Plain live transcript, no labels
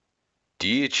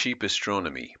Dear Cheap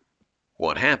Astronomy,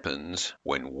 what happens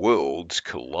when worlds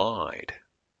collide?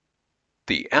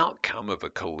 The outcome of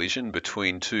a collision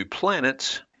between two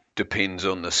planets depends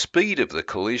on the speed of the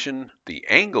collision, the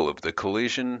angle of the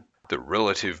collision, the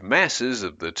relative masses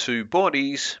of the two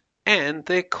bodies, and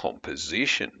their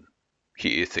composition.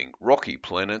 Here think rocky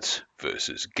planets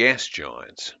versus gas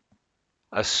giants.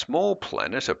 A small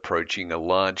planet approaching a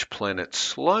large planet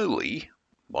slowly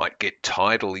might get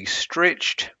tidally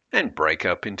stretched and break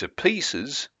up into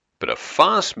pieces, but a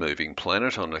fast-moving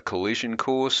planet on a collision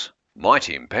course might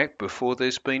impact before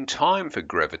there's been time for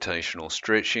gravitational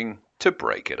stretching to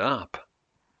break it up.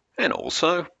 And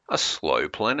also, a slow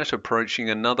planet approaching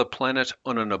another planet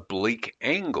on an oblique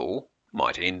angle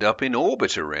might end up in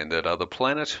orbit around that other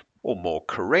planet, or more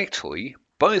correctly,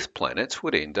 both planets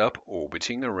would end up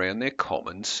orbiting around their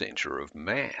common centre of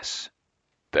mass.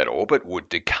 That orbit would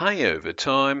decay over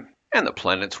time, and the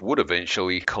planets would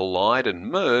eventually collide and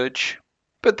merge,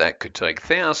 but that could take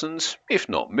thousands, if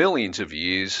not millions of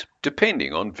years,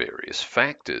 depending on various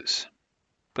factors.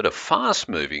 But a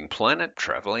fast-moving planet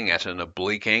travelling at an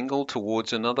oblique angle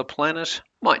towards another planet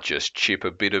might just chip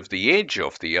a bit of the edge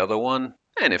off the other one,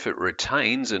 and if it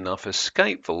retains enough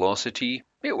escape velocity,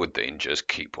 it would then just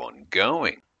keep on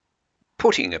going.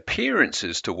 Putting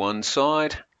appearances to one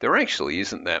side, there actually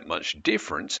isn't that much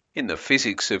difference in the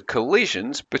physics of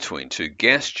collisions between two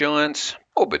gas giants,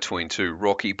 or between two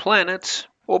rocky planets,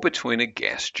 or between a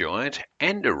gas giant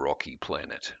and a rocky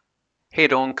planet.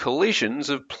 Head-on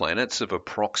collisions of planets of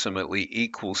approximately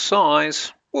equal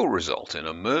size will result in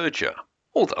a merger,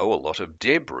 although a lot of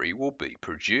debris will be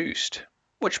produced,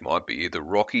 which might be either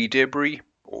rocky debris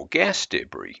or gas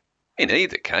debris. In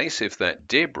either case, if that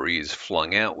debris is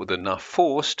flung out with enough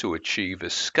force to achieve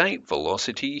escape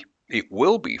velocity, it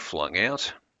will be flung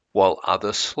out, while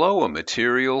other slower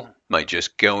material may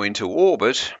just go into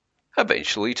orbit,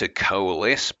 eventually to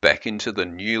coalesce back into the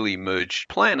newly merged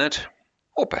planet,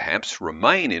 or perhaps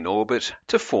remain in orbit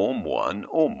to form one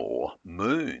or more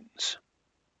moons.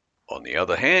 On the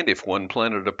other hand, if one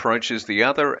planet approaches the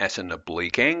other at an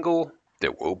oblique angle,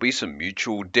 there will be some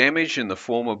mutual damage in the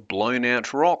form of blown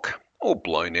out rock or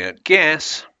blown out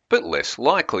gas, but less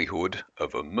likelihood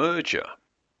of a merger.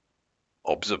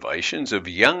 Observations of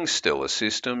young stellar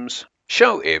systems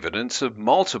show evidence of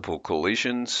multiple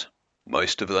collisions.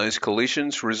 Most of those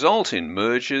collisions result in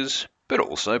mergers, but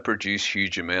also produce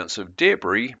huge amounts of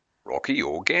debris, rocky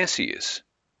or gaseous.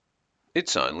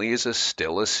 It's only as a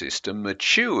stellar system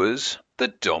matures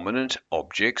that dominant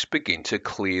objects begin to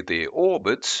clear their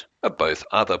orbits of both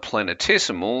other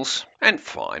planetesimals and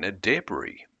finer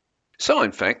debris. So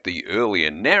in fact, the earlier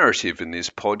narrative in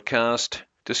this podcast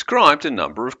described a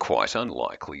number of quite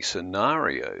unlikely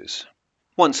scenarios.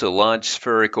 Once a large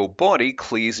spherical body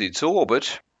clears its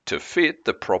orbit to fit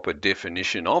the proper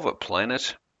definition of a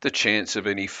planet, the chance of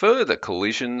any further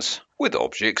collisions with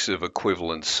objects of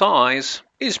equivalent size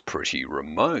is pretty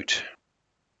remote.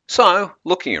 So,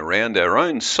 looking around our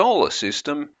own solar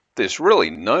system, there's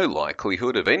really no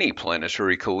likelihood of any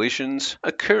planetary collisions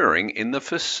occurring in the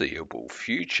foreseeable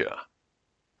future.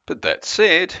 But that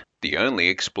said, the only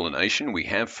explanation we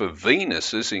have for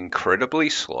Venus's incredibly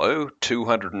slow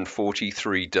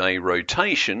 243-day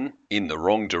rotation in the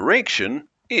wrong direction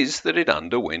is that it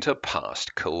underwent a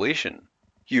past collision.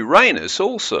 Uranus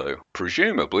also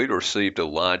presumably received a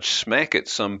large smack at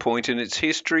some point in its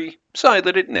history, so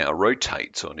that it now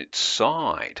rotates on its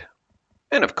side.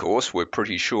 And of course, we're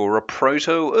pretty sure a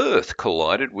proto-Earth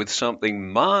collided with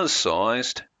something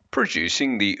Mars-sized,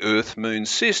 producing the Earth-Moon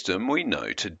system we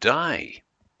know today.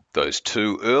 Those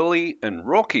two early and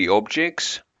rocky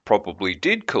objects probably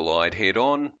did collide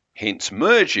head-on, hence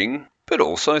merging, but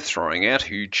also throwing out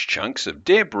huge chunks of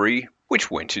debris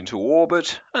which went into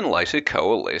orbit and later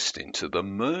coalesced into the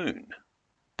Moon.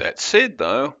 That said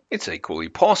though, it's equally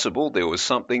possible there was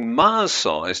something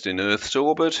Mars-sized in Earth's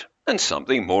orbit and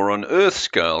something more on Earth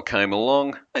scale came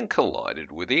along and collided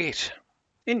with it.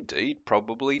 Indeed,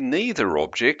 probably neither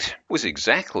object was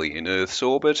exactly in Earth's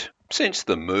orbit, since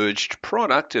the merged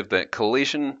product of that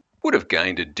collision would have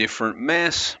gained a different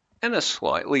mass and a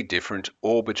slightly different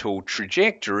orbital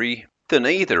trajectory than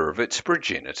either of its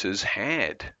progenitors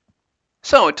had.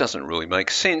 So it doesn't really make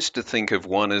sense to think of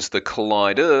one as the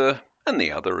collider and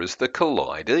the other as the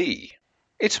collidee.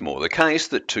 It's more the case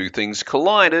that two things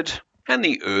collided and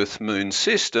the Earth-Moon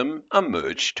system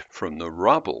emerged from the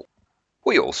rubble.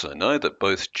 We also know that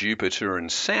both Jupiter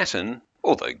and Saturn,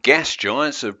 although gas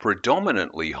giants of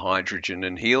predominantly hydrogen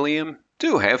and helium,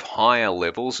 do have higher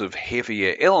levels of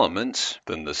heavier elements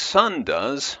than the Sun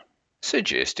does,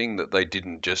 suggesting that they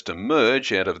didn't just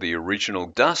emerge out of the original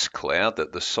dust cloud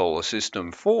that the solar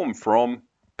system formed from,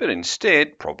 but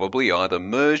instead probably either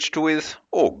merged with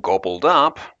or gobbled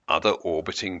up other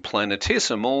orbiting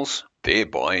planetesimals,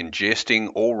 thereby ingesting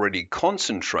already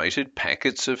concentrated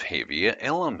packets of heavier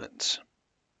elements.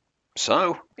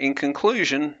 So, in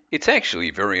conclusion, it's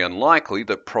actually very unlikely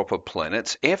that proper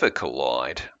planets ever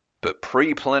collide, but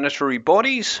pre-planetary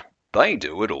bodies, they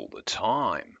do it all the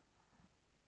time.